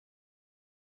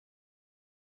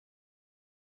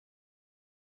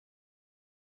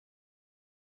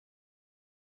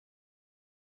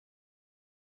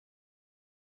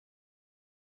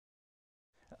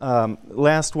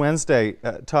last Wednesday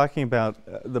talking about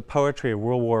the poetry of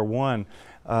World War I.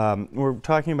 We're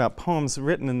talking about poems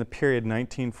written in the period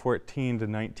 1914 to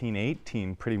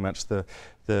 1918, pretty much the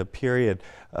period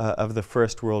of the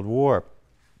First World War.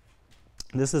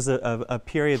 This is a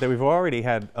period that we've already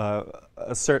had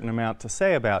a certain amount to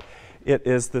say about. It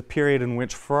is the period in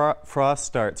which Frost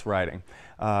starts writing,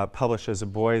 publishes A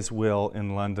Boy's Will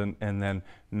in London and then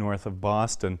north of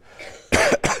Boston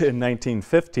in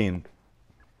 1915.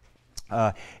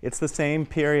 It's the same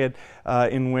period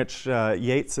in which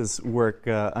Yeats's work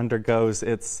undergoes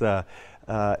its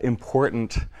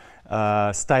important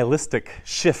stylistic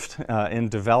shift in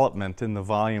development in the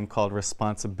volume called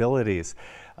Responsibilities,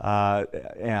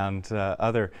 and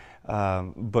other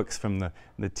books from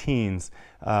the teens,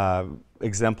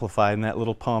 exemplified in that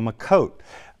little poem, A Coat.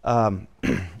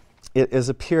 It is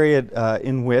a period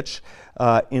in which,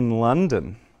 in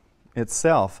London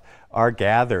itself, are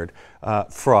gathered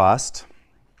Frost,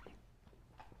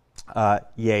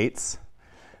 Yeats,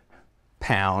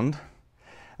 Pound,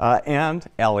 and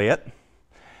Eliot,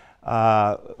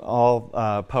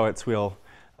 all poets we'll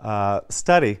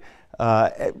study.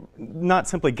 Not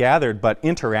simply gathered, but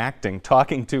interacting,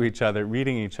 talking to each other,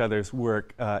 reading each other's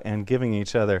work, and giving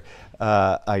each other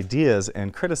ideas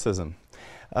and criticism.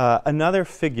 Another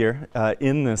figure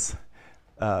in this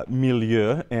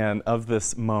milieu and of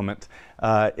this moment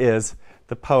is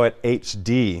the poet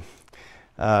H.D.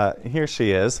 Here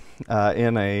she is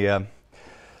in a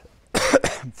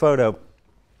photo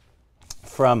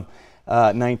from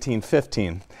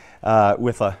 1915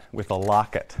 with a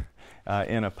locket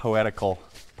in a poetical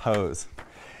pose.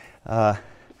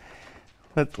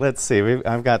 Let's see.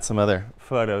 I've got some other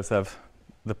photos of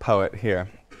the poet here.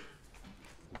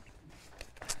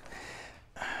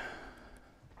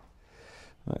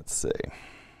 Let's see.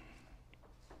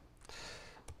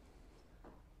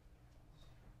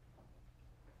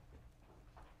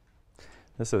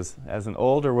 This is as an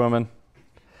older woman,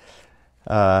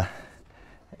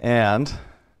 and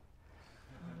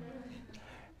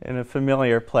in a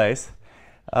familiar place,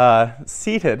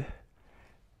 seated.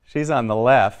 She's on the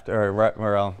left,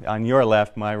 or on your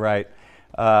left, my right,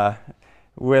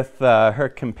 with her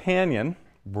companion,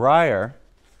 Briar,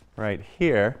 right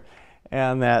here.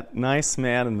 And that nice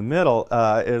man in the middle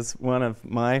is one of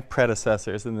my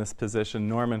predecessors in this position,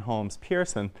 Norman Holmes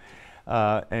Pearson,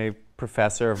 a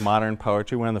professor of modern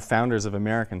poetry, one of the founders of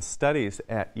American Studies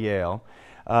at Yale,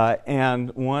 and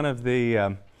one of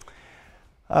the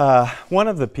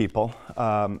people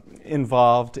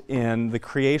involved in the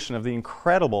creation of the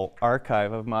incredible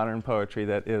archive of modern poetry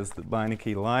that is the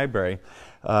Beinecke Library,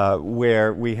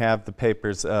 where we have the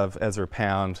papers of Ezra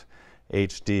Pound,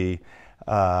 H.D.,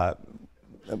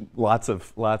 lots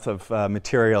of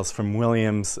materials from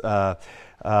Williams,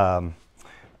 I'm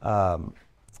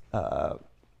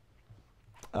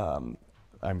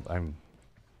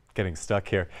getting stuck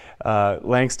here,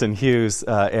 Langston Hughes,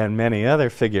 and many other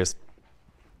figures.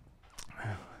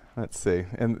 Let's see,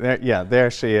 and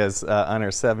there she is on her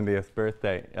 70th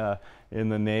birthday in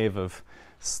the nave of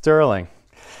Stirling.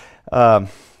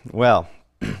 Well,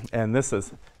 and this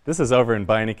is over in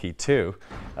Beinecke too.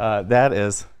 That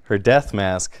is her death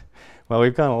mask. Well,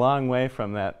 we've gone a long way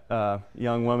from that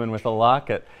young woman with a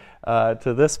locket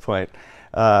to this point.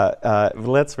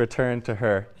 Let's return to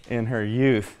her in her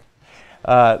youth.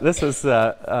 This is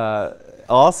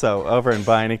also over in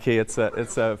Beinecke.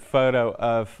 It's a photo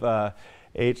of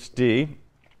H.D.,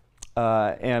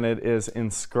 and it is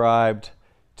inscribed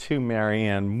to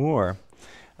Marianne Moore,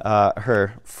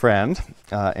 her friend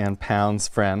and Pound's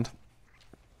friend.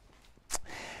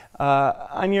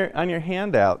 On your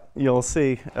handout, you'll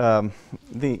see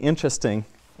the interesting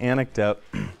anecdote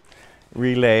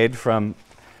relayed from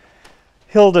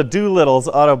Hilda Doolittle's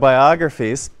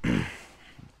autobiographies.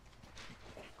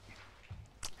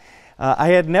 I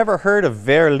had never heard of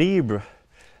vers libre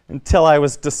until I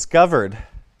was discovered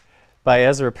by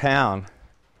Ezra Pound.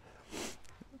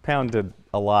 Pound did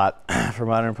a lot for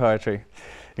modern poetry,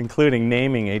 including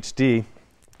naming H.D.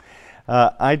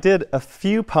 I did a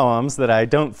few poems that I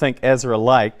don't think Ezra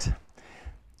liked,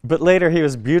 but later he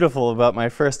was beautiful about my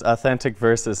first authentic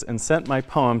verses and sent my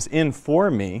poems in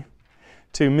for me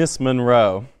to Miss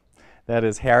Monroe, that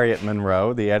is Harriet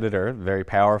Monroe, the editor, a very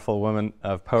powerful woman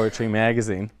of Poetry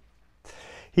magazine.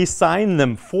 He signed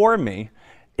them for me,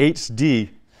 H.D.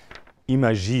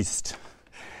 Imagism.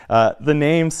 The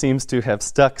name seems to have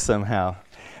stuck somehow.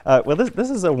 Well, this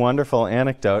is a wonderful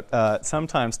anecdote,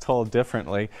 sometimes told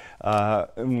differently,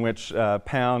 in which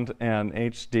Pound and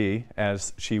H.D.,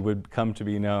 as she would come to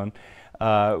be known,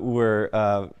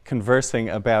 were conversing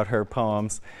about her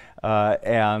poems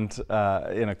and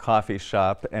in a coffee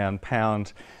shop, and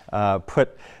Pound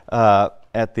put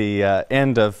at the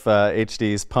end of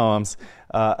H.D.'s poems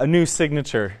a new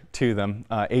signature to them,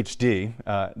 H.D.,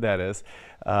 that is,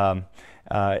 and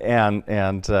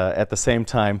at the same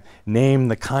time name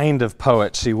the kind of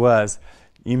poet she was,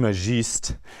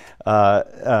 Imagiste,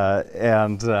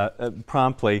 and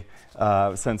promptly,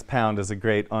 since Pound is a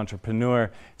great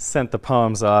entrepreneur, sent the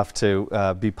poems off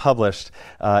to be published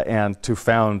and to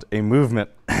found a movement.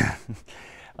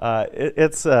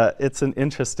 It's an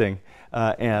interesting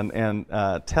and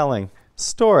telling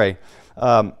story.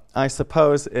 I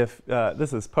suppose if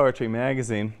this is Poetry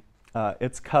Magazine,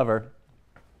 its cover,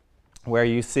 where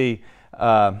you see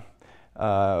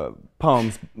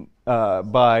poems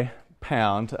by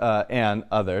Pound and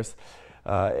others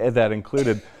that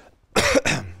included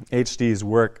H.D.'s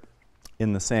work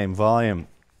in the same volume.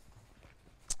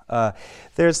 There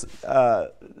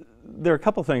are a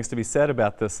couple things to be said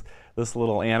about this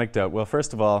little anecdote. Well,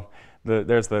 first of all,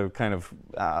 there's the kind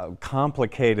of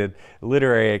complicated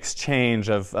literary exchange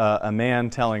of a man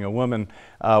telling a woman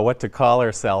what to call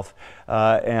herself,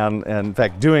 and in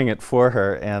fact doing it for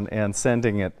her and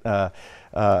sending it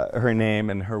her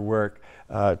name and her work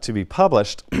to be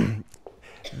published.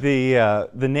 The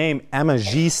name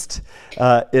Imagiste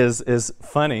is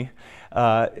funny.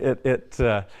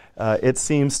 It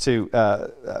seems to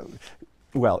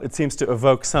it seems to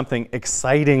evoke something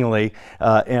excitingly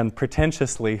and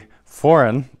pretentiously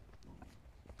foreign,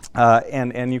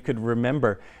 and you could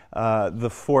remember the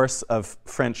force of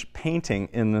French painting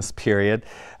in this period.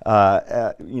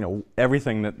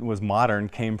 Everything that was modern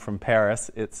came from Paris,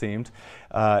 it seemed,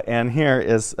 and here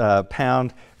is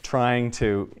Pound trying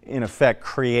to, in effect,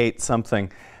 create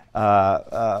something,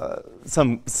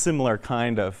 some similar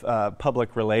kind of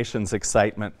public relations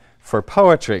excitement for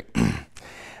poetry.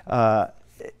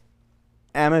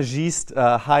 Imagiste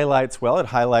highlights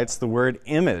the word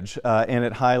image, and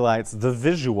it highlights the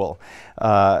visual,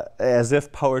 as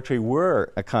if poetry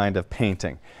were a kind of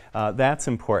painting. That's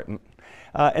important.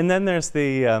 And then there's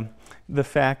the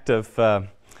fact of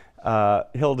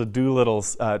Hilda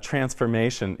Doolittle's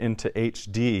transformation into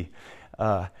H.D.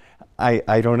 I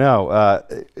don't know.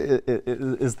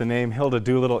 Is the name Hilda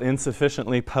Doolittle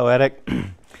insufficiently poetic?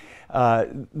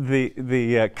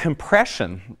 The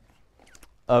compression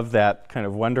of that kind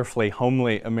of wonderfully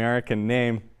homely American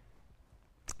name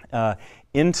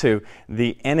into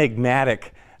the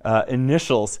enigmatic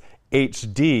initials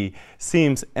H.D.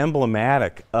 seems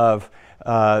emblematic of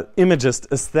Imagist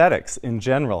aesthetics in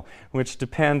general, which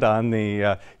depend on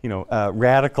the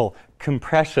radical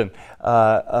compression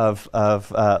of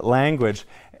language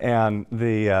and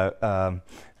the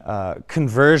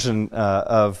conversion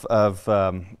of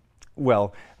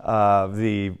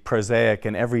the prosaic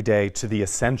and everyday to the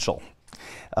essential.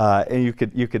 And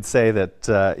you could say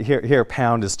that here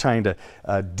Pound is trying to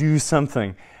do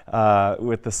something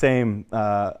with the same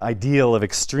ideal of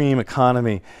extreme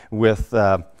economy with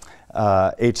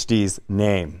H.D.'s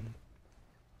name.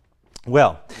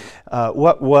 Well,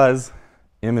 what was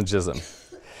Imagism?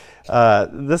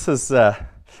 This is these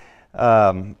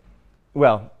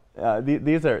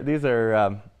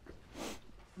are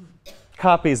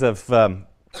copies of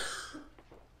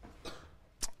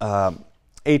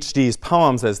H.D.'s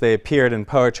poems as they appeared in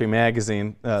Poetry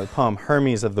Magazine. The poem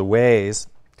Hermes of the Ways.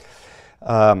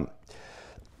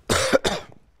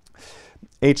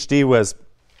 H.D. was,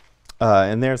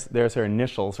 and there's her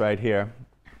initials right here.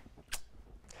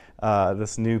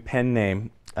 This new pen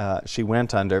name she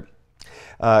went under.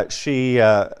 She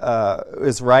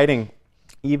is writing,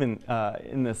 even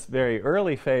in this very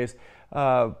early phase,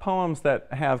 poems that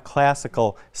have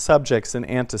classical subjects and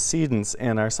antecedents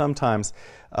and are sometimes,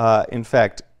 in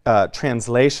fact,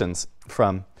 translations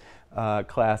from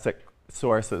classic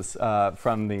sources,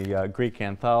 from the Greek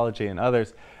anthology and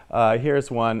others. Here's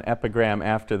one epigram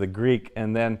after the Greek,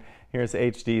 and then here's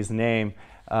H.D.'s name,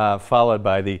 followed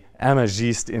by the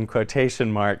Imagiste in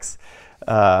quotation marks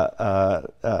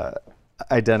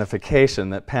identification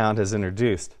that Pound has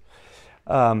introduced.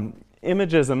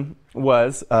 Imagism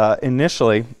was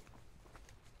initially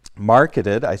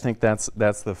marketed, I think that's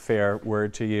the fair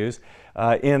word to use,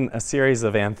 in a series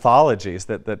of anthologies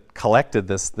that collected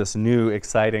this new,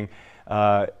 exciting,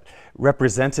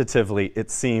 representatively, it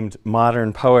seemed,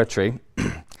 modern poetry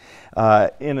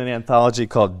in an anthology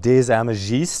called Des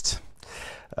Imagistes,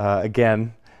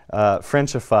 again,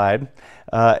 Frenchified,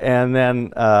 and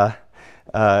then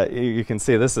you can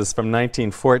see this is from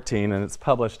 1914, and it's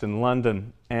published in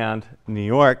London and New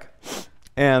York.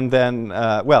 And then,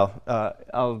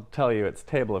 I'll tell you its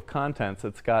table of contents.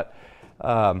 It's got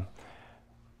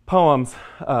poems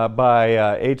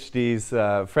by H.D.'s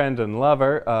friend and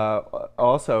lover,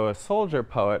 also a soldier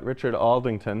poet, Richard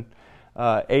Aldington,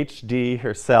 H.D.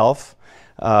 herself,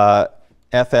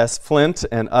 F.S. Flint,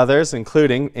 and others,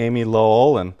 including Amy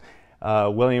Lowell and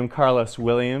William Carlos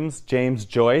Williams. James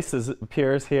Joyce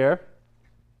appears here,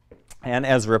 and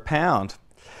Ezra Pound,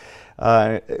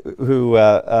 who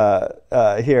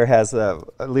here has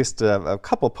at least a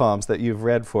couple poems that you've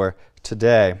read for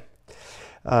today.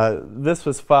 This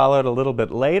was followed a little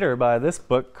bit later by this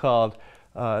book called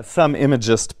Some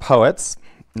Imagist Poets,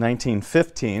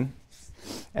 1915.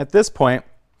 At this point,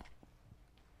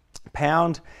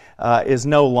 Pound is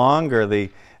no longer the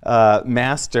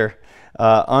master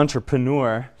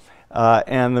entrepreneur,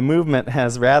 and the movement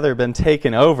has rather been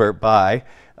taken over by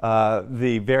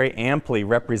the very amply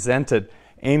represented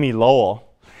Amy Lowell,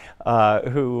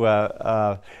 who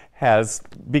has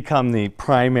become the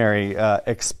primary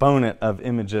exponent of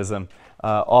Imagism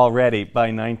already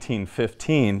by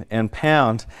 1915, and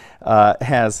Pound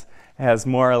has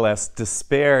more or less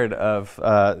despaired of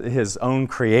his own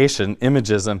creation,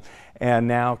 Imagism, and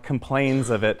now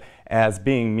complains of it as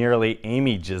being merely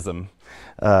Amigism,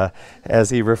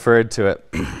 as he referred to it.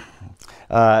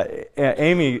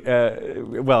 Amy,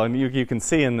 well, and you can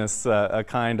see in this a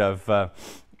kind of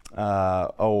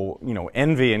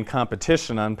envy and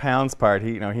competition on Pound's part.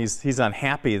 He's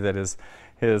unhappy that his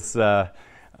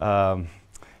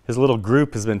little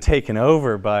group has been taken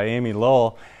over by Amy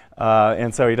Lowell,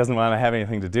 and so he doesn't want to have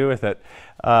anything to do with it.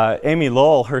 Amy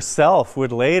Lowell herself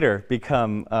would later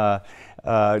become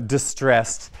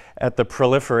distressed at the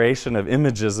proliferation of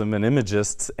Imagism and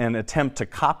Imagists and attempt to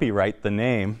copyright the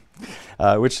name,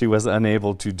 which she was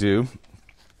unable to do.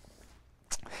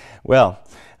 Well,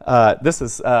 this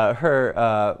is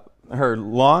her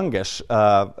longish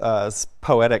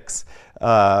poetics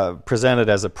presented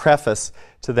as a preface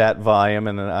to that volume,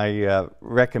 and I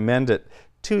recommend it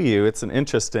to you. It's an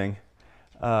interesting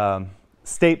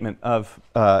statement of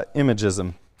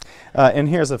Imagism. And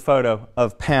here's a photo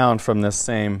of Pound from this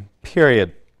same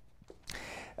period.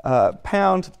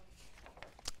 Pound,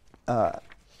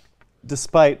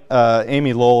 despite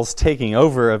Amy Lowell's taking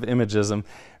over of Imagism,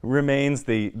 remains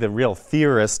the real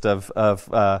theorist of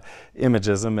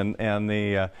Imagism, and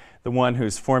the one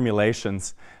whose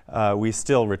formulations we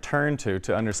still return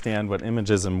to understand what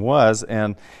Imagism was,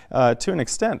 and to an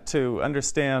extent to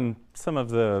understand some of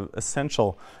the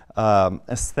essential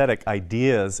aesthetic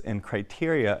ideas and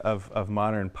criteria of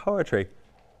modern poetry.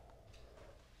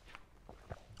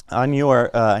 On your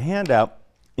handout,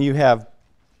 you have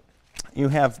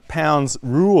Pound's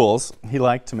rules. He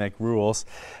liked to make rules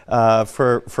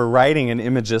for writing an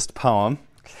Imagist poem,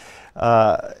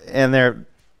 and they're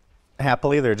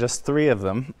just 3 of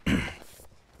them,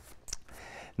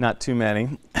 not too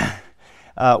many.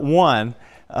 1,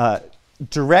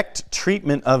 direct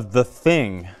treatment of the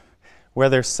thing,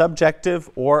 whether subjective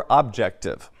or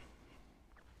objective.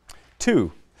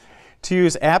 2, to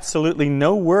use absolutely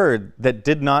no word that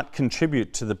did not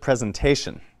contribute to the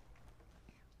presentation.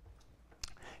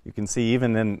 You can see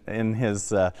even in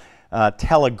his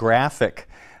telegraphic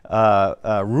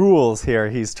rules here,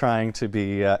 he's trying to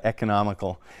be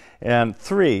economical. And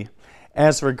 3,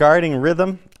 as regarding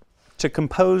rhythm, to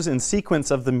compose in sequence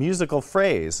of the musical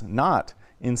phrase, not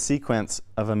in sequence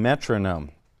of a metronome.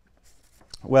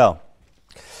 Well,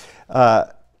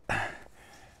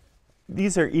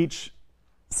 these are each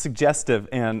suggestive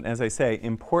and, as I say,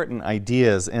 important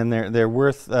ideas, and they're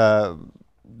worth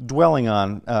dwelling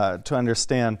on to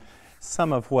understand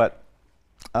some of what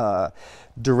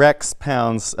directs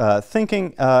Pound's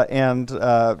thinking and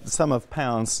some of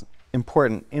Pound's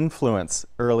important influence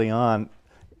early on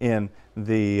in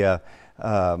the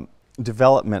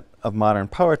development of modern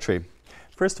poetry.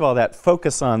 First of all, that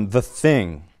focus on the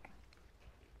thing.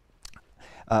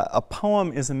 A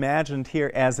poem is imagined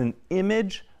here as an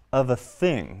image of a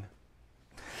thing.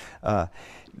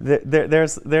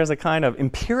 There's a kind of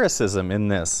empiricism in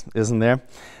this, isn't there?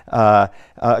 A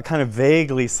kind of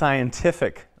vaguely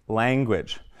scientific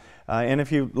language. And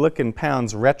if you look in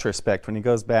Pound's retrospect, when he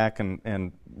goes back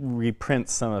and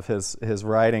reprints some of his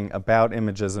writing about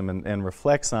Imagism and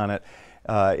reflects on it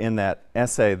in that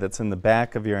essay that's in the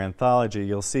back of your anthology,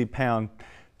 you'll see Pound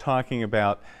talking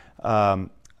about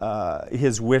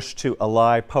his wish to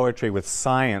ally poetry with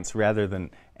science rather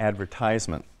than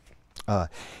advertisement.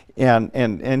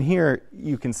 And here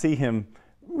you can see him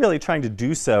really trying to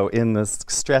do so in the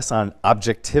stress on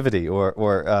objectivity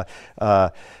or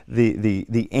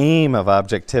the aim of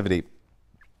objectivity.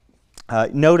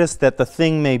 Notice that the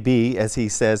thing may be, as he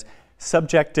says,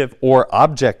 subjective or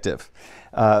objective,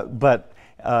 but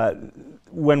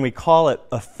when we call it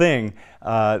a thing,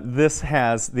 this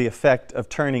has the effect of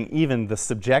turning even the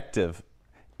subjective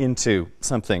into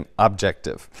something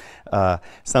objective,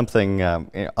 something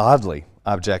oddly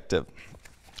objective.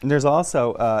 And there's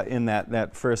also in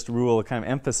that first rule a kind of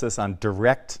emphasis on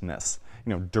directness,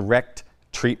 direct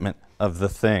treatment of the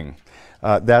thing.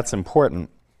 That's important.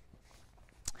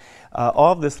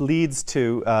 All of this leads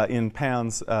to, in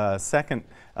Pound's second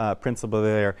principle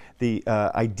there, the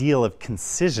ideal of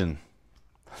concision,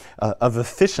 of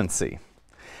efficiency,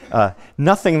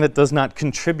 nothing that does not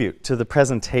contribute to the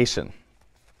presentation.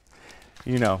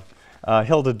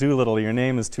 Hilda Doolittle, your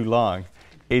name is too long,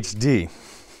 HD.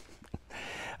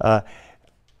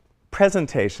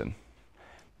 Presentation.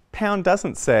 Pound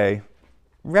doesn't say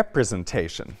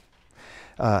representation.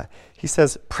 He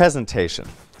says presentation.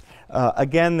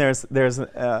 Again, there's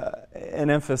an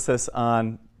emphasis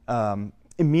on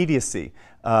immediacy,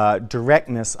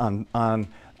 directness, on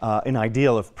an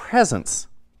ideal of presence,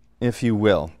 if you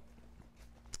will.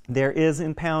 There is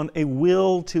in Pound a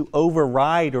will to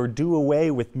override or do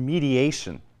away with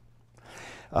mediation,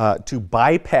 to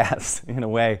bypass, in a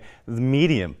way, the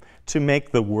medium, to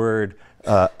make the word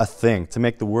a thing, to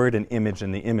make the word an image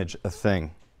and the image a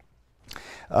thing.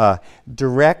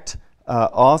 Direct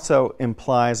also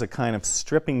implies a kind of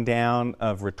stripping down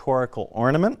of rhetorical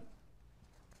ornament.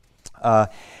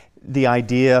 The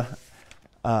idea,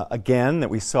 again, that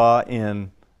we saw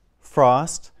in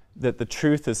Frost, that the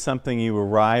truth is something you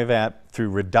arrive at through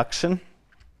reduction,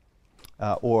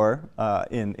 or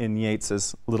in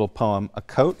Yeats's little poem, A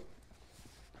Coat.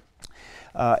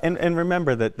 And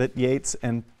remember that Yeats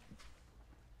and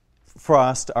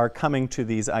Frost are coming to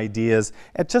these ideas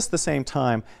at just the same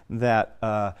time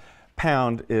that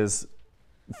Pound is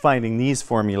finding these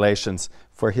formulations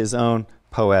for his own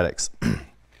poetics.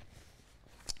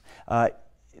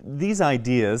 These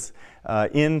ideas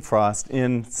in Frost,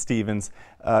 in Stevens,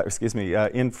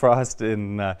 in Frost,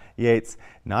 in Yeats,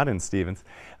 not in Stevens,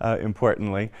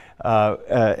 importantly,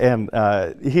 and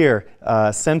here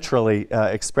centrally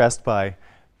expressed by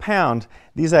Pound,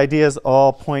 these ideas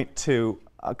all point to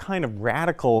a kind of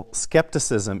radical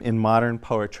skepticism in modern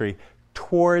poetry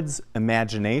towards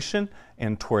imagination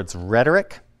and towards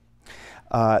rhetoric.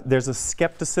 There's a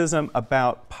skepticism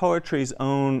about poetry's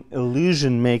own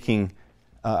illusion-making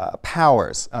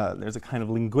powers. There's a kind of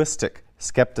linguistic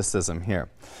skepticism here.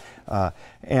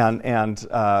 And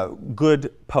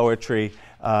good poetry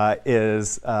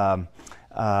has a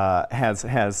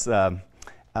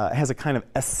kind of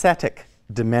ascetic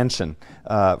dimension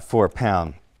for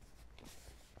Pound,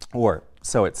 or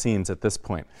so it seems at this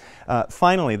point.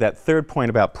 Finally, that third point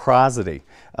about prosody,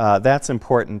 that's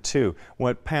important too.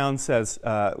 What Pound says,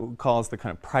 calls the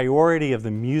kind of priority of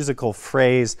the musical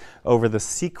phrase over the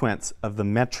sequence of the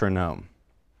metronome.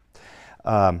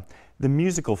 The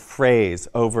musical phrase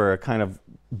over a kind of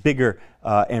bigger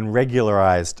and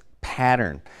regularized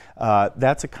pattern.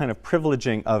 That's a kind of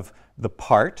privileging of the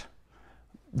part,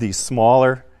 the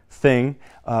smaller thing,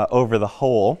 over the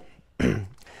whole,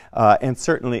 and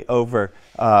certainly over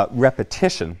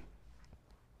repetition.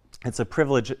 It's a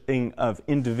privileging of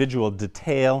individual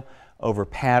detail over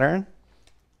pattern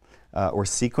or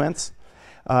sequence.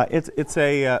 It's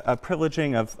a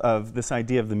privileging of this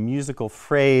idea of the musical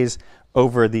phrase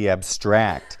over the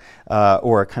abstract,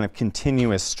 or a kind of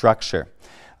continuous structure,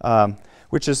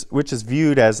 which is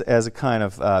viewed as a kind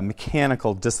of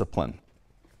mechanical discipline.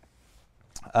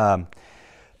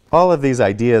 All of these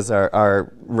ideas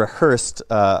are rehearsed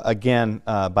again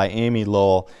by Amy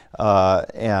Lowell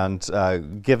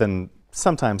and given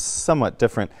sometimes somewhat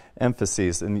different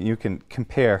emphases, and you can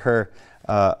compare her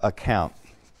account.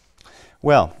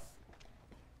 Well,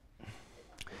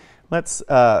 let's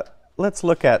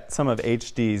look at some of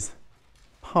HD's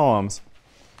poems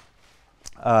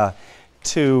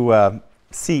to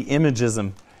see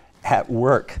Imagism at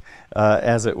work,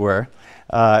 as it were,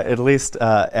 at least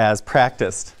as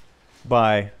practiced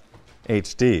by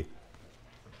HD.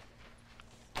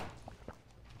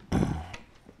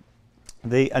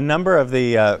 A number of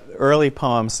the early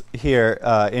poems here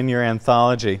in your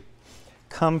anthology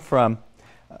come from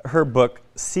her book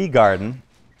Sea Garden,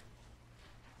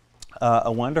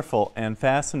 a wonderful and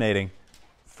fascinating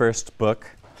first book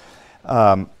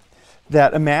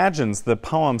that imagines the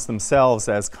poems themselves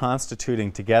as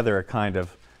constituting together a kind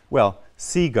of, well,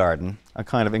 sea garden, a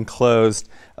kind of enclosed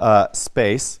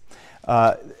space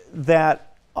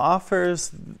that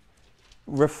offers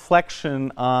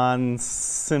reflection on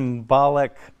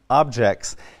symbolic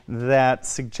objects that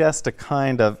suggest a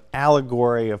kind of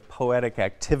allegory of poetic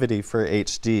activity for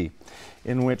HD,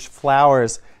 in which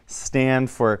flowers stand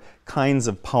for kinds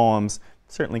of poems,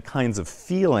 certainly kinds of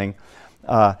feeling.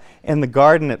 And the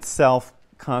garden itself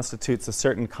constitutes a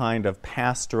certain kind of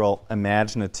pastoral,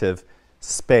 imaginative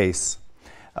space.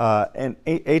 And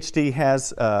HD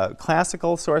has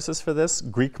classical sources for this,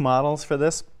 Greek models for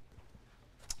this.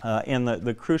 And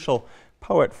the crucial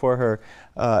poet for her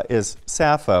is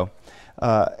Sappho.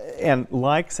 And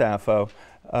like Sappho,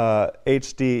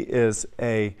 HD is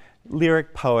a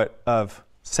lyric poet of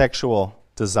sexual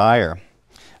desire.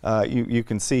 You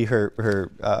can see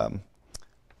her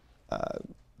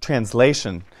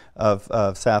translation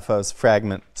of Sappho's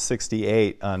fragment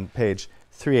 68 on page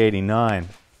 389.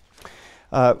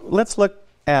 Let's look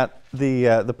at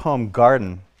the poem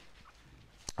Garden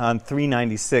on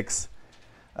 396,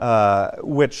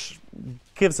 which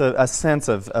gives a sense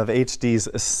of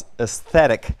HD's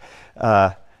aesthetic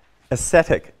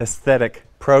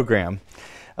program.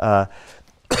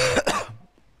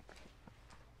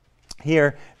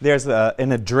 Here, there's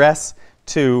an address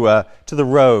to the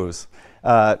rose,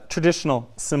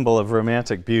 traditional symbol of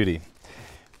romantic beauty.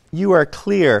 You are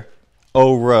clear,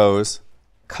 O rose,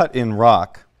 cut in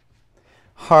rock,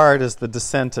 hard as the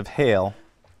descent of hail.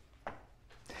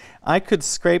 I could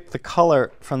scrape the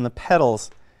color from the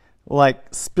petals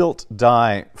like spilt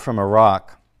dye from a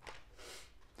rock.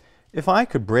 If I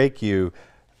could break you,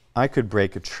 I could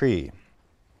break a tree.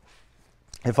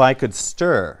 If I could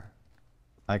stir,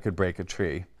 I could break a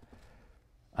tree.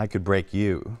 I could break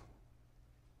you.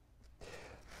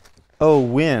 O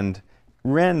wind,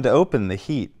 rend open the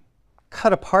heat.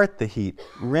 Cut apart the heat.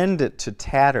 Rend it to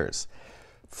tatters.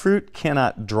 Fruit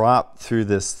cannot drop through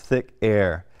this thick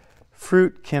air.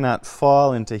 Fruit cannot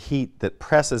fall into heat that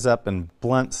presses up and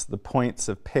blunts the points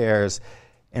of pears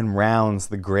and rounds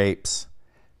the grapes.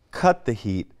 Cut the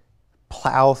heat,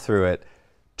 plow through it,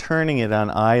 turning it on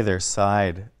either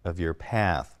side of your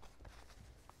path.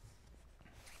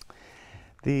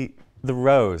 The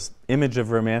rose, image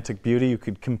of romantic beauty, you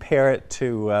could compare it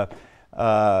to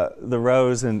the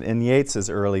rose in Yeats's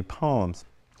early poems.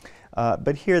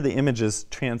 But here the image is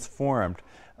transformed.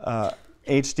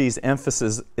 HD's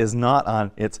emphasis is not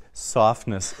on its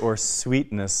softness or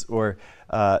sweetness or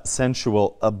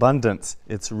sensual abundance,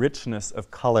 its richness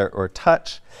of color or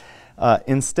touch.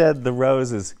 Instead, the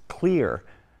rose is clear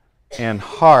and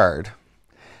hard,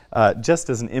 just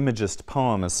as an Imagist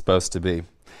poem is supposed to be.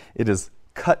 It is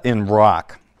cut in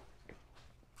rock.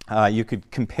 You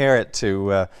could compare it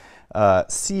to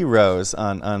Sea Rose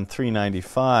on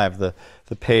 395, the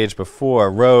page before.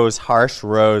 Rose, harsh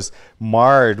rose,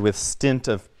 marred with stint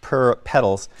of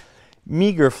petals.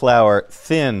 Meager flower,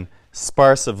 thin,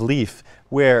 sparse of leaf,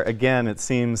 where again it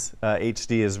seems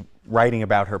HD is writing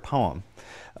about her poem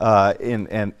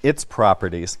and its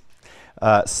properties.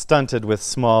 Stunted with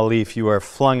small leaf, you are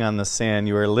flung on the sand,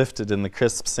 you are lifted in the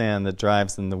crisp sand that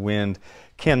drives in the wind.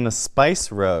 Can the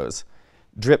spice rose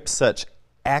drip such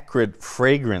acrid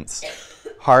fragrance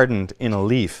hardened in a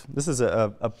leaf? This is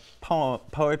a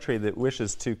poetry that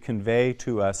wishes to convey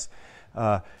to us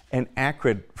an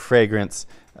acrid fragrance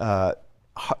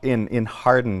in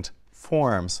hardened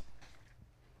forms.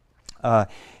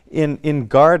 In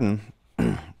Garden,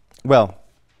 well,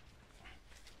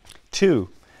 two,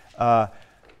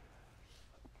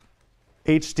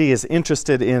 HD is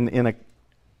interested in a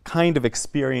kind of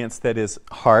experience that is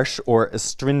harsh or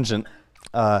astringent,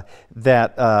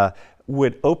 that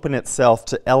would open itself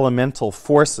to elemental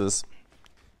forces,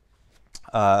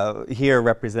 here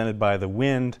represented by the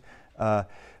wind,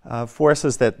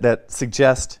 forces that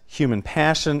suggest human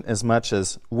passion as much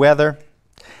as weather,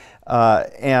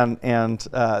 and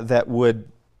that would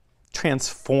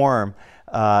transform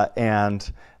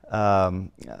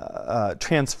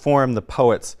transform the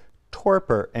poet's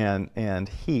torpor and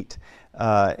heat,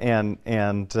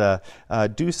 and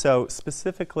do so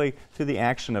specifically through the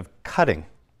action of cutting,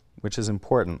 which is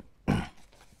important.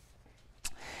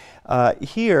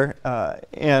 Here,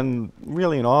 and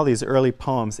really in all these early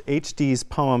poems, HD's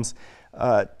poems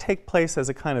take place as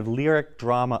a kind of lyric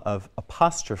drama of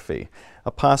apostrophe.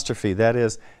 Apostrophe, that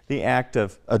is, the act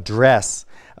of address,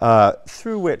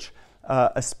 through which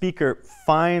a speaker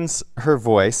finds her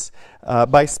voice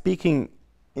by speaking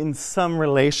in some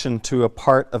relation to a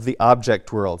part of the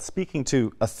object world, speaking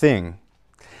to a thing,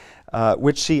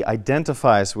 which she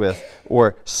identifies with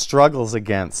or struggles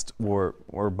against,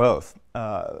 or both,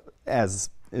 as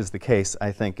is the case,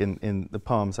 I think, in the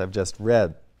poems I've just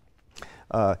read.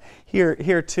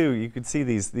 Here too, you could see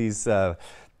these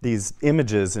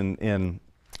images in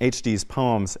HD's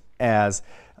poems as,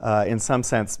 in some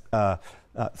sense,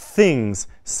 things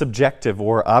subjective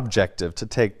or objective, to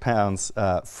take Pound's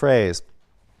phrase.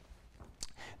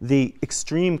 the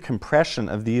extreme compression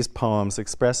of these poems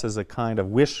expresses a kind of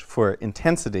wish for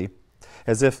intensity,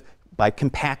 as if by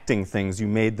compacting things you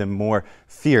made them more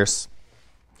fierce.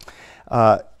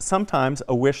 Sometimes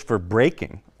a wish for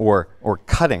breaking or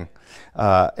cutting,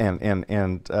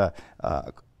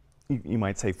 you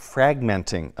might say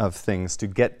fragmenting of things to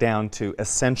get down to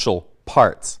essential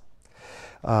parts.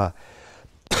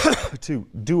 To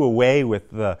do away with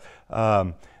the,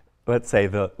 let's say,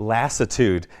 the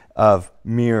lassitude of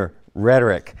mere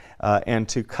rhetoric, and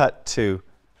to cut to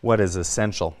what is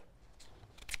essential.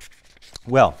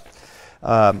 Well,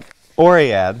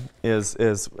 Oread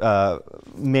is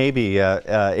maybe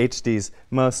H.D.'s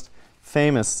most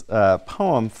famous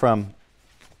poem from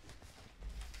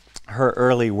her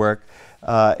early work,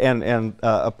 and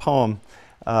a poem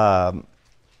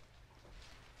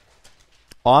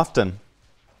often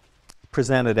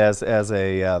presented as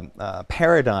a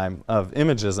paradigm of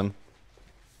Imagism.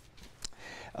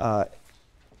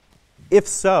 If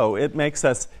so, it makes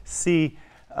us see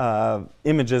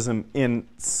Imagism in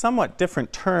somewhat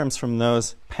different terms from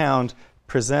those Pound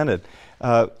presented.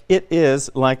 It is,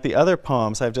 like the other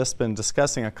poems I've just been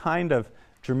discussing, a kind of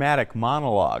dramatic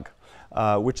monologue,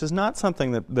 which is not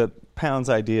something that Pound's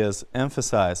ideas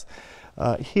emphasize.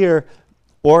 Here,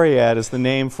 Oread is the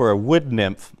name for a wood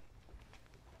nymph,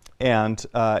 and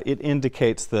it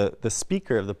indicates the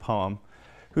speaker of the poem,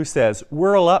 who says,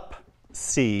 "Whirl up,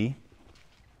 sea,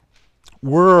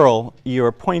 whirl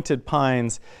your pointed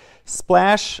pines,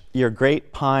 splash your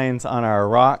great pines on our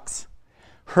rocks,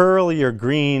 hurl your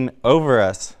green over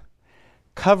us,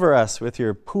 cover us with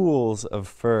your pools of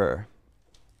fur."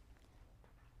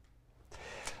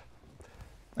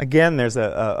 Again, there's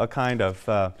a kind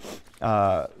of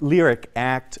lyric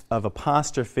act of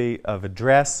apostrophe, of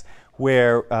address,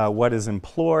 where what is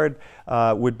implored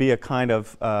would be a kind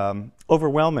of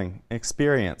overwhelming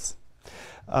experience.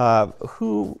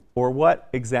 Who or what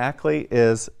exactly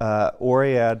is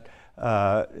Oread,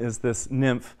 is this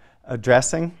nymph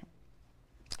addressing?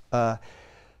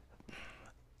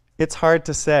 It's hard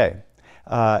to say.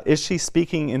 Is she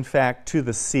speaking, in fact, to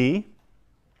the sea,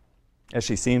 as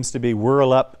she seems to be,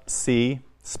 "Whirl up, sea,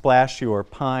 splash your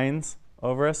pines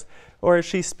over us"? Or is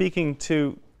she speaking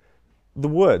to the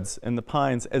woods and the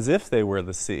pines as if they were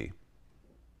the sea?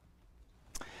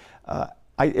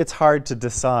 It's hard to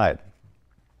decide.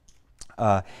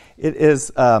 It is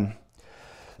a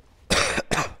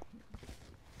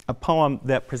poem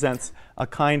that presents a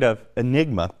kind of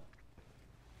enigma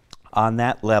on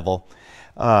that level,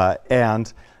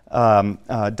 and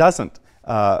doesn't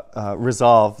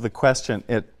resolve the question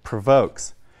it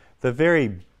provokes. The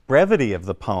very brevity of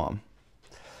the poem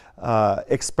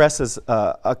expresses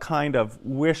a kind of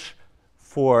wish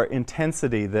for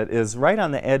intensity that is right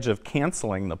on the edge of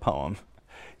canceling the poem,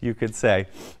 you could say,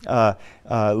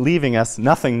 leaving us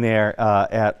nothing there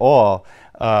at all.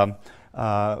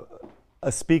 A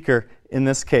speaker, in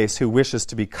this case, who wishes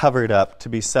to be covered up, to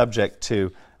be subject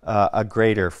to a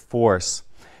greater force.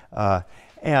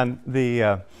 And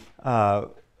the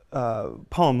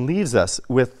poem leaves us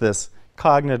with this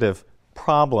cognitive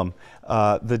problem,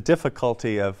 the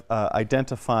difficulty of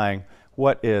identifying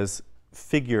what is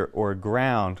figure or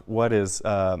ground, what is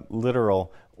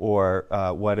literal or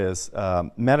what is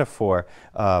metaphor,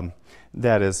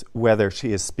 that is, whether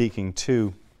she is speaking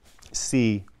to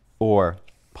sea or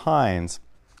pines,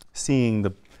 seeing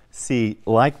the sea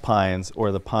like pines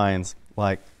or the pines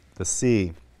like the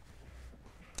sea.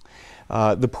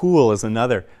 The Pool is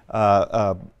another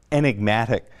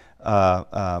enigmatic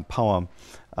poem.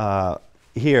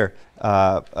 Here,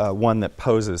 one that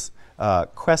poses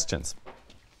questions.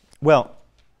 Well,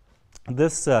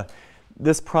 this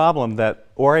problem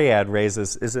that Oread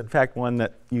raises is in fact one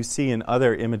that you see in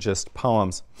other Imagist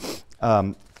poems.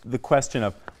 The question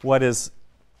of what is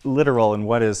literal and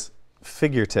what is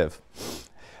figurative.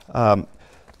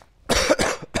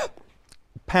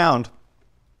 Pound,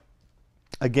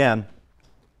 again,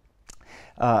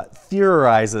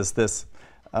 theorizes this,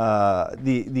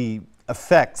 the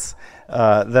effects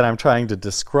that I'm trying to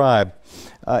describe.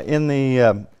 In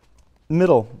the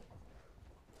middle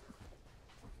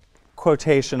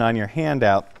quotation on your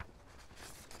handout,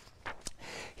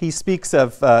 he speaks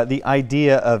of the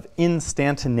idea of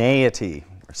instantaneity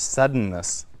or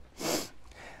suddenness.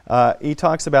 He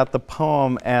talks about the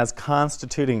poem as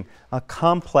constituting a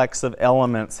complex of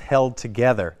elements held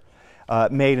together,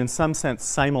 made in some sense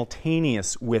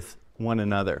simultaneous with one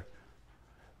another.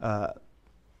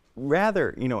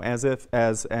 Rather, you know, as if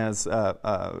as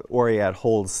Oread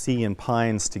holds sea and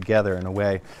pines together in a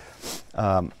way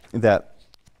that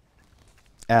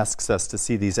asks us to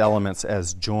see these elements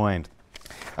as joined.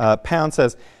 Pound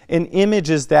says, An image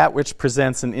is that which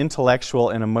presents an intellectual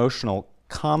and emotional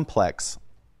complex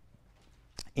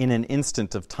in an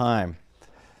instant of time.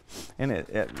 And,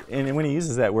 and when he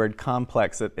uses that word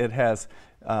complex, it has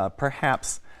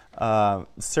perhaps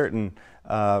certain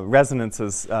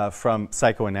resonances from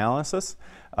psychoanalysis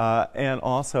and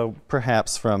also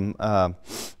perhaps from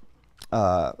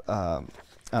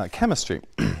chemistry.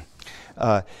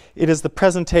 It is the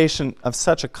presentation of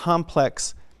such a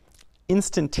complex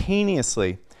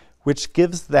instantaneously, which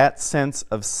gives that sense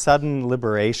of sudden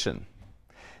liberation,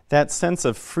 that sense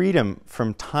of freedom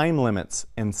from time limits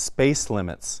and space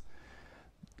limits,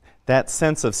 that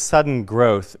sense of sudden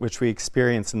growth which we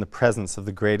experience in the presence of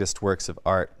the greatest works of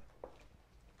art.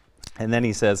 And then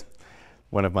he says,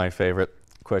 one of my favorite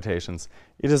quotations,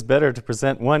 "It is better to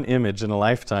present one image in a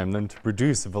lifetime than to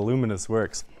produce voluminous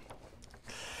works."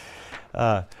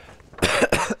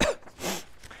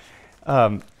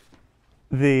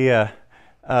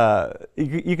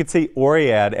 You could see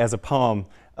Oread as a poem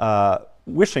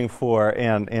wishing for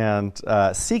and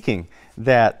seeking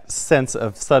that sense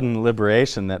of sudden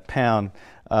liberation that Pound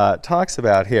talks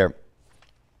about here.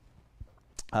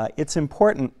 It's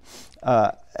important,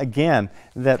 again,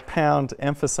 that Pound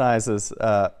emphasizes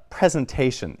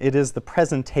presentation. It is the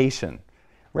presentation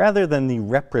rather than the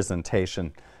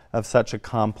representation of such a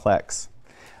complex,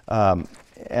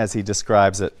 as he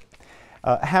describes it.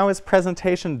 How is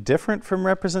presentation different from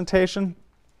representation?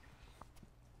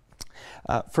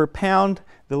 For Pound,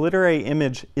 the literary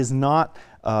image is not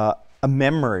a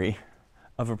memory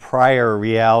of a prior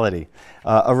reality,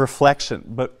 a reflection,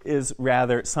 but is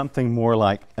rather something more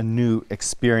like a new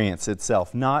experience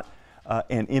itself, not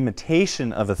an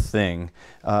imitation of a thing,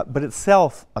 but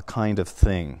itself a kind of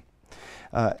thing.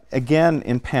 Again,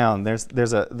 in Pound,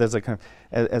 there's a kind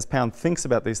of, as Pound thinks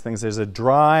about these things, there's a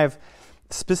drive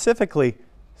specifically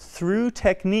through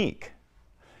technique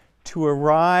to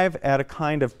arrive at a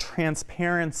kind of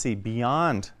transparency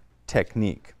beyond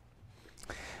technique.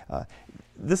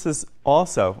 This is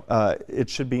also, it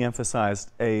should be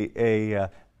emphasized, a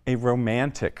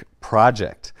romantic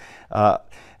project.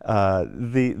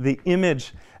 The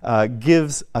image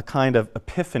gives a kind of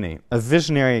epiphany, a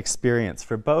visionary experience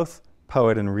for both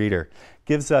poet and reader,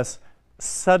 gives us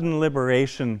sudden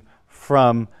liberation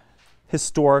from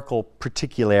historical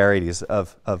particularities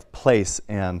of place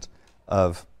and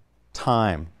of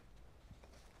time.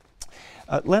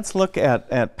 Let's look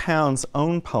at Pound's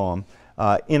own poem,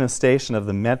 In a Station of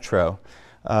the Metro,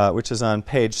 which is on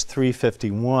page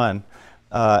 351,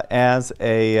 as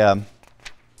a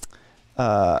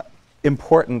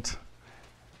important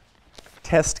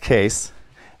test case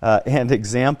and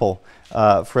example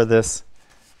for this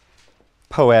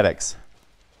poetics.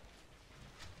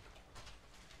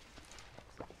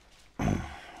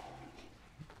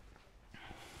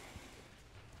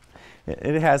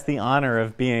 It has the honor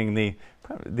of being the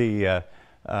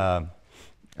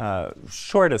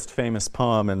shortest famous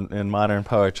poem in modern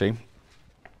poetry.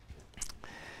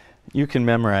 You can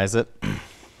memorize it.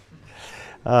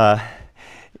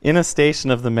 In a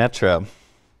Station of the Metro.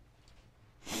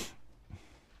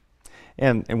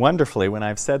 And wonderfully, when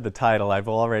I've said the title, I've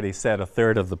already said a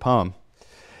third of the poem.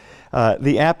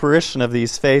 The apparition of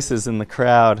these faces in the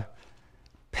crowd,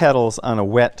 petals on a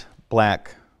wet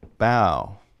black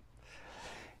bough.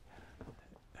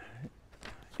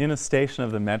 In a Station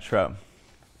of the Metro.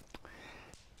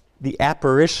 The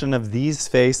apparition of these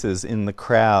faces in the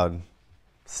crowd,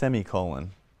 semicolon,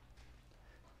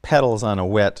 petals on a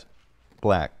wet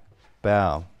black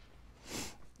bough.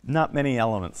 Not many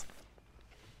elements.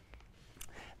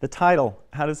 The title,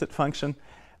 how does it function?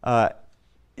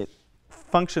 It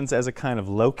functions as a kind of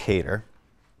locator.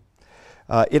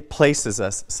 It places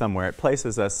us somewhere. It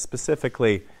places us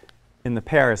specifically in the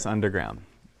Paris underground,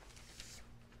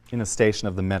 in a station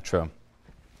of the metro.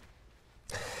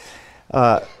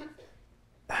 As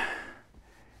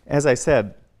I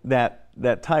said, that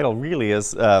title really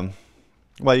is,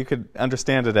 well, you could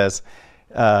understand it as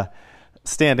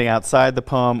standing outside the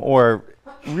poem, or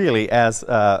really as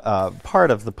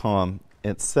part of the poem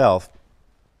itself.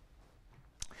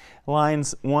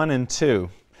 Lines 1 and 2,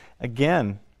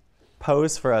 again,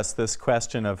 pose for us this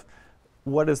question of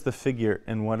what is the figure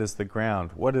and what is the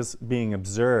ground? What is being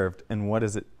observed and what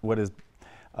is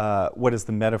the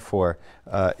metaphor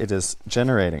it is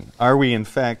generating? Are we in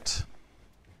fact,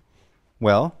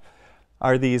 well,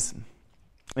 is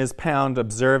Pound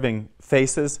observing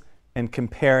faces and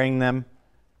comparing them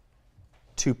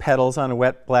to petals on a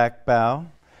wet black bough?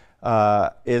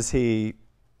 Is he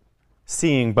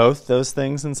seeing both those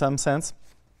things in some sense?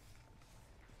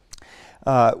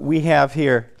 We have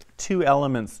here two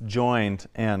elements joined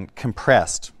and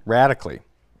compressed radically.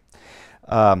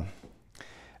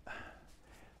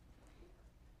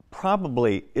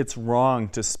 Probably it's wrong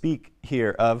to speak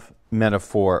here of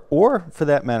metaphor, or for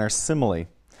that matter, simile,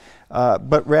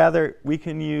 but rather we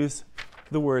can use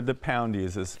the word that Pound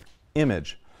uses,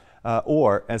 image,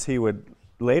 or as he would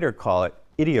later call it,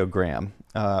 ideogram,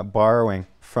 borrowing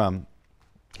from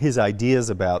his ideas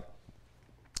about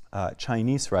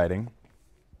Chinese writing.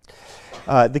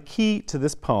 The key to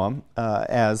this poem,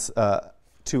 as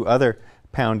to other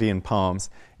Poundian poems,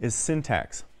 is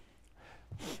syntax.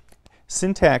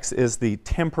 Syntax is the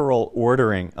temporal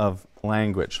ordering of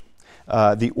language,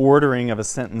 the ordering of a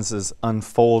sentence's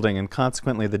unfolding, and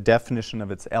consequently the definition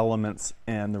of its elements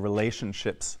and the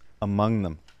relationships among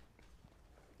them.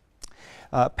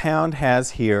 Pound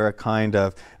has here a kind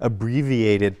of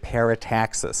abbreviated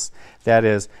parataxis, that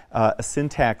is, a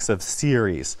syntax of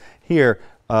series. Here,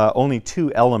 only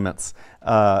two elements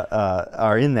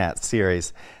are in that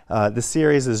series. The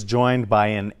series is joined by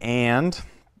an and,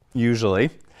 usually,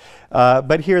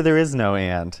 but here there is no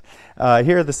and.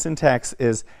 Here the syntax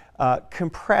is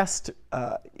compressed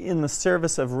in the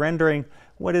service of rendering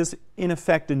what is, in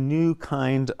effect, a new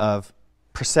kind of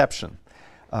perception.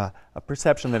 A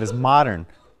perception that is modern,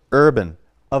 urban,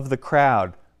 of the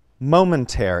crowd,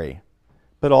 momentary,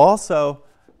 but also,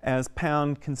 as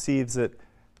Pound conceives it,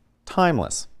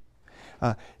 timeless,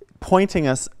 pointing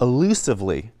us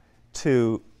elusively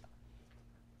to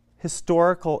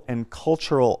historical and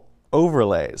cultural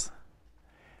overlays.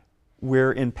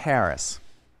 We're in Paris,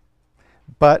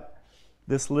 but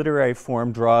this literary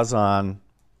form draws on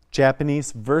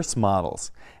Japanese verse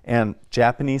models and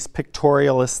Japanese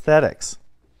pictorial aesthetics.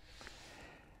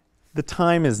 The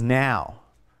time is now,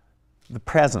 the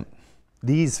present,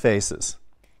 these faces.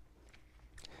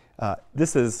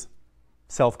 This is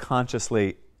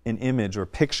self-consciously an image or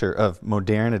picture of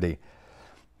modernity,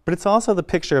 but it's also the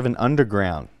picture of an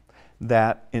underground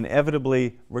that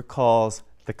inevitably recalls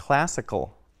the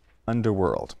classical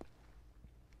underworld,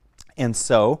 and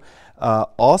so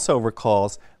also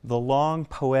recalls the long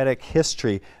poetic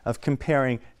history of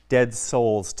comparing dead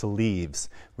souls to leaves,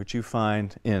 which you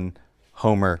find in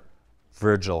Homer,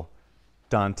 Virgil,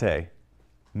 Dante,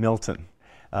 Milton.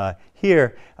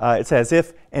 Here, it's as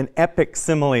if an epic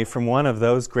simile from one of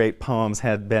those great poems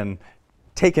had been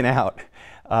taken out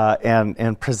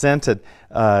and presented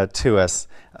to us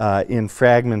in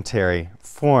fragmentary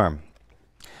form.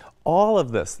 All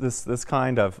of this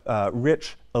kind of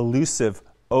rich, elusive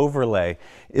overlay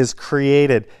is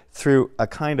created through a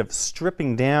kind of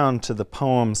stripping down to the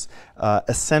poem's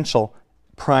essential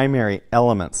primary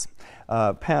elements.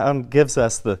 Pound gives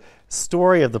us the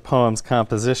story of the poem's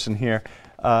composition here,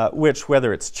 which,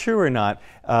 whether it's true or not,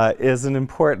 is an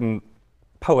important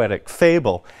poetic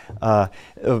fable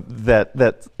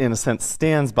that, in a sense,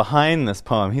 stands behind this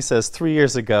poem. He says, 3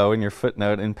 years ago, in your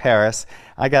footnote, in Paris,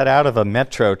 I got out of a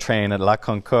metro train at La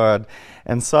Concorde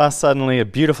and saw suddenly a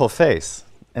beautiful face,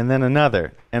 and then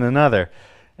another, and another,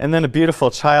 and then a beautiful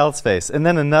child's face, and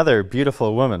then another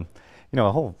beautiful woman. You know,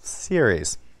 a whole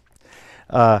series.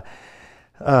 And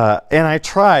I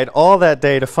tried all that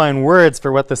day to find words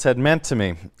for what this had meant to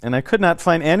me, and I could not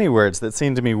find any words that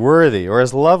seemed to me worthy or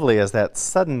as lovely as that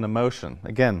sudden emotion.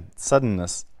 Again,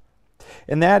 suddenness.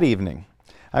 And that evening,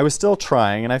 I was still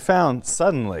trying, and I found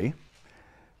suddenly,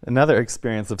 another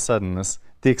experience of suddenness,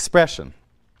 the expression.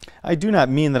 I do not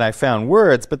mean that I found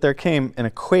words, but there came an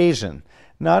equation,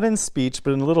 not in speech,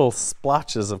 but in little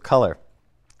splotches of color.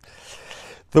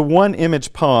 The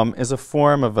one-image poem is a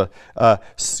form of a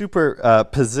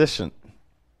superposition.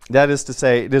 That is to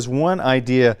say, it is one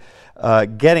idea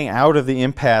getting out of the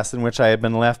impasse in which I had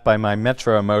been left by my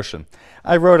metro emotion.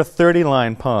 I wrote a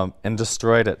 30-line poem and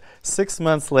destroyed it. 6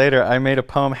 months later, I made a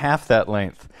poem half that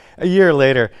length. A year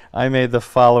later, I made the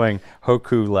following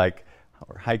haiku-like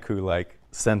or haiku-like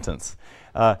sentence.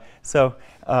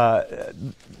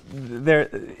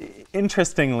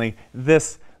 Interestingly,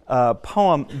 this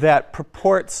poem that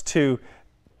purports to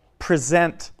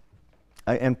present,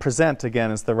 and present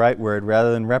again is the right word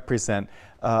rather than represent,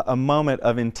 a moment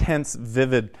of intense,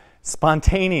 vivid,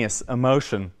 spontaneous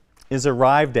emotion is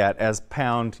arrived at, as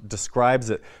Pound describes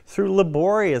it, through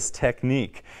laborious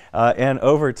technique and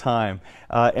over time.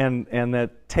 And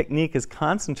that technique is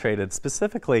concentrated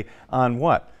specifically on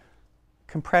what?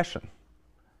 Compression,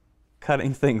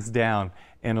 cutting things down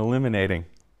and eliminating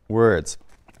words.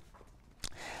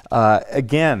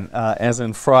 Again, as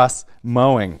in Frost's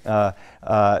mowing,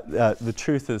 the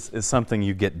truth is something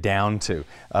you get down to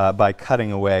by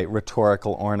cutting away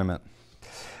rhetorical ornament.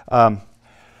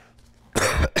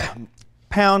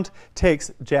 Pound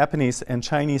takes Japanese and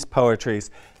Chinese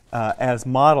poetries as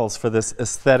models for this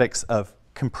aesthetics of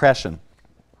compression.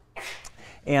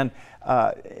 And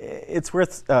it's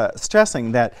worth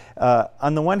stressing that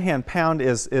on the one hand, Pound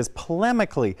is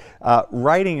polemically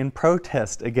writing in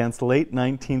protest against late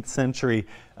 19th century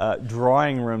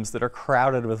drawing rooms that are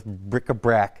crowded with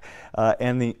bric-a-brac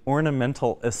and the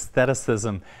ornamental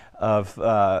aestheticism of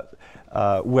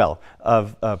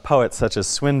poets such as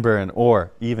Swinburne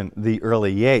or even the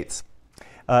early Yeats.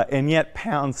 And yet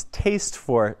Pound's taste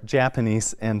for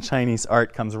Japanese and Chinese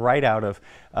art comes right out of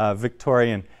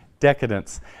Victorian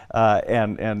decadence.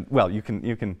 Well, you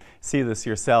can see this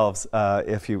yourselves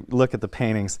if you look at the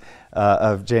paintings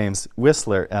of James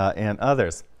Whistler and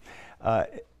others.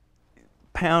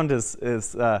 Pound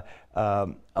is a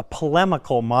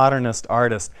polemical modernist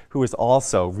artist who is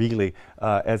also really,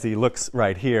 as he looks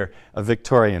right here, a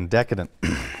Victorian decadent.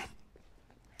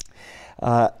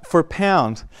 For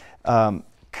Pound,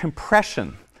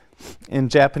 compression in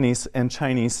Japanese and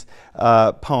Chinese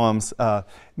poems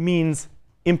means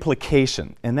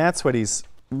implication, and that's what he's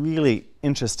really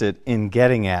interested in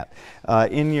getting at.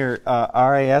 In your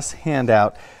RAS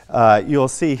handout, you'll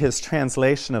see his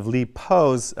translation of Li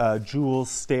Po's Jewel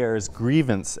Stairs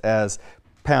Grievance as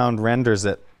Pound renders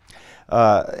it.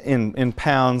 In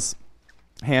Pound's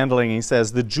handling, he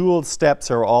says, "The jeweled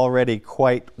steps are already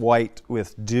quite white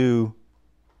with dew."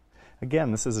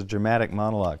 Again, this is a dramatic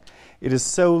monologue. "It is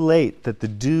so late that the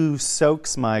dew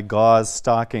soaks my gauze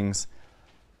stockings,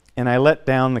 and I let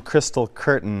down the crystal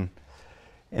curtain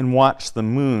and watch the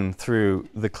moon through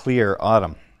the clear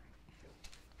autumn."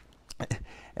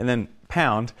 And then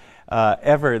Pound,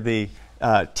 ever the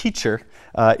teacher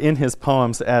in his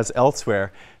poems as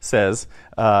elsewhere, says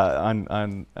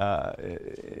in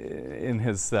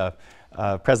his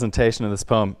presentation of this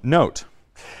poem, note,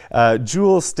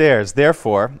 "Jewel stairs,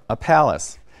 therefore a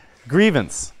palace.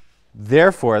 Grievance,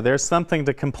 therefore there's something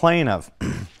to complain of.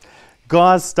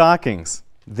 Gauze stockings,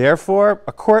 therefore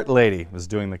a court lady was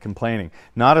doing the complaining,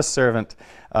 not a servant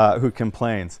who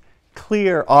complains.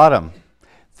 Clear autumn,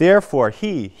 therefore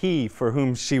he for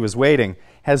whom she was waiting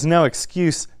has no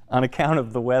excuse on account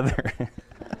of the weather.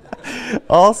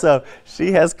 Also,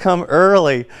 she has come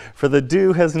early, for the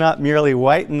dew has not merely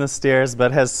whitened the stairs,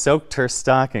 but has soaked her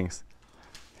stockings."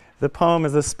 The poem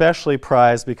is especially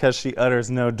prized because she utters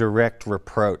no direct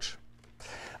reproach.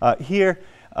 Here,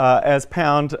 as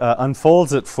Pound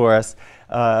unfolds it for us,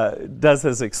 does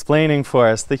his explaining for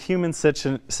us, the human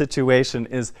situation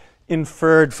is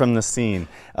inferred from the scene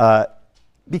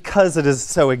because it is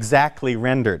so exactly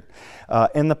rendered.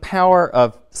 And the power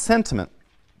of sentiment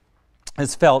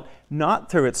is felt not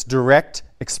through its direct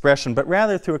expression, but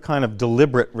rather through a kind of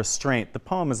deliberate restraint. The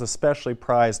poem is especially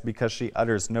prized because she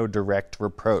utters no direct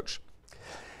reproach.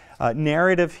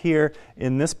 Narrative here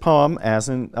in this poem, as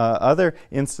in other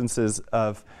instances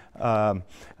of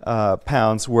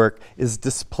Pound's work, is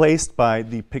displaced by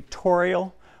the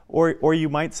pictorial, or you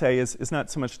might say is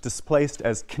not so much displaced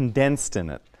as condensed in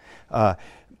it.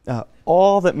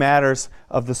 All that matters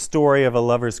of the story of a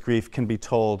lover's grief can be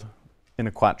told in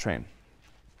a quatrain.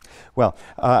 Well,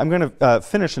 I'm going to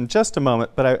finish in just a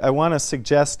moment, but I want to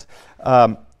suggest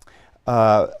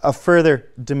a further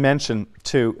dimension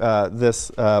to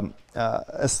this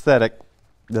aesthetic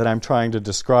that I'm trying to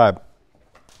describe.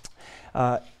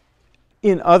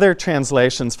 In other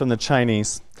translations from the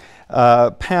Chinese,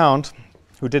 Pound,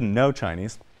 who didn't know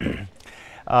Chinese,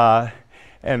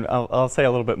 and I'll say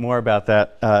a little bit more about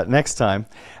that next time,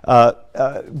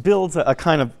 builds a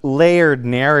kind of layered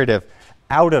narrative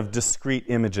out of discrete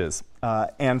images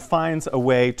and finds a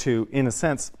way to, in a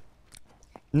sense,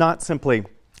 not simply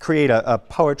create a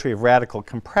poetry of radical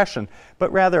compression, but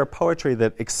rather a poetry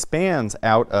that expands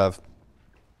out of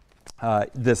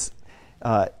this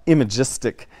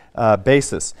imagistic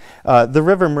basis. The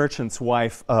River Merchant's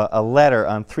Wife, a letter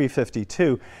on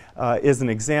 352, is an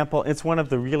example. It's one of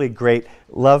the really great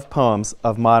love poems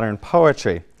of modern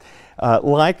poetry.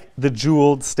 Like the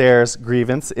Jeweled Stairs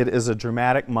Grievance, it is a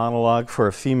dramatic monologue for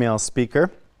a female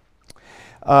speaker.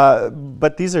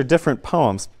 But these are different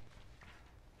poems.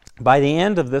 By the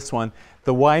end of this one,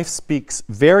 the wife speaks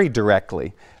very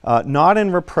directly, not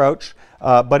in reproach,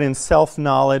 but in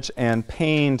self-knowledge and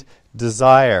pained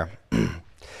desire.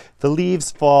 The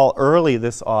leaves fall early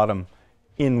this autumn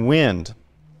in wind.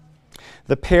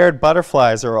 The paired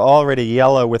butterflies are already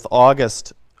yellow with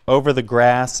August over the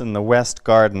grass in the west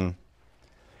garden.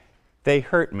 They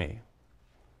hurt me.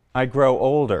 I grow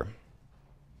older.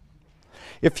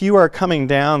 If you are coming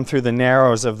down through the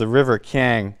narrows of the River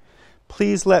Kiang,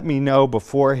 please let me know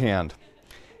beforehand,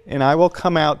 and I will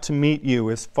come out to meet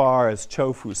you as far as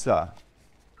Chofusa.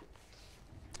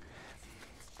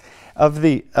 Of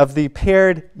the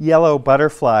paired yellow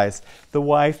butterflies, the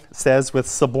wife says with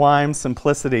sublime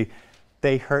simplicity,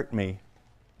 They hurt me.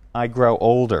 I grow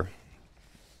older.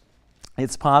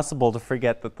 It's possible to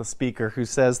forget that the speaker who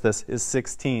says this is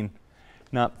 16,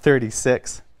 not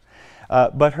 36.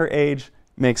 But her age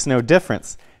makes no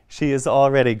difference. She is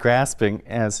already grasping,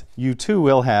 as you too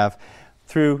will have,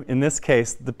 through, in this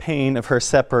case, the pain of her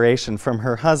separation from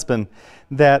her husband,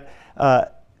 that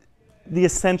the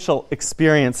essential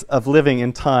experience of living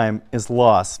in time is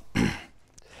loss.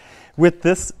 With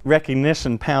this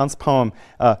recognition, Pound's poem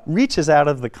reaches out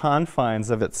of the confines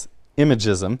of its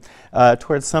imagism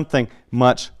towards something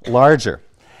much larger.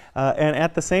 And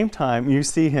at the same time, you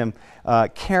see him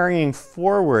carrying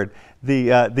forward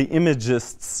the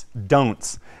imagist's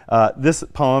don'ts. This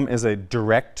poem is a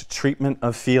direct treatment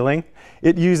of feeling.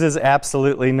 It uses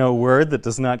absolutely no word that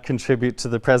does not contribute to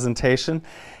the presentation.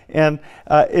 And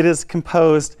it is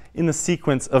composed in the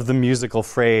sequence of the musical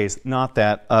phrase, not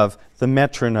that of the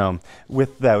metronome,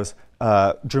 with those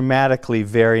dramatically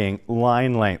varying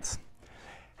line lengths.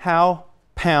 How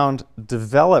Pound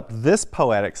developed this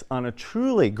poetics on a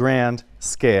truly grand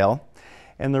scale,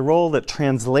 and the role that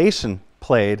translation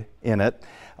played in it,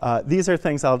 these are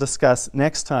things I'll discuss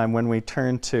next time when we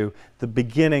turn to the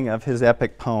beginning of his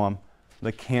epic poem,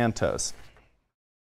 the Cantos.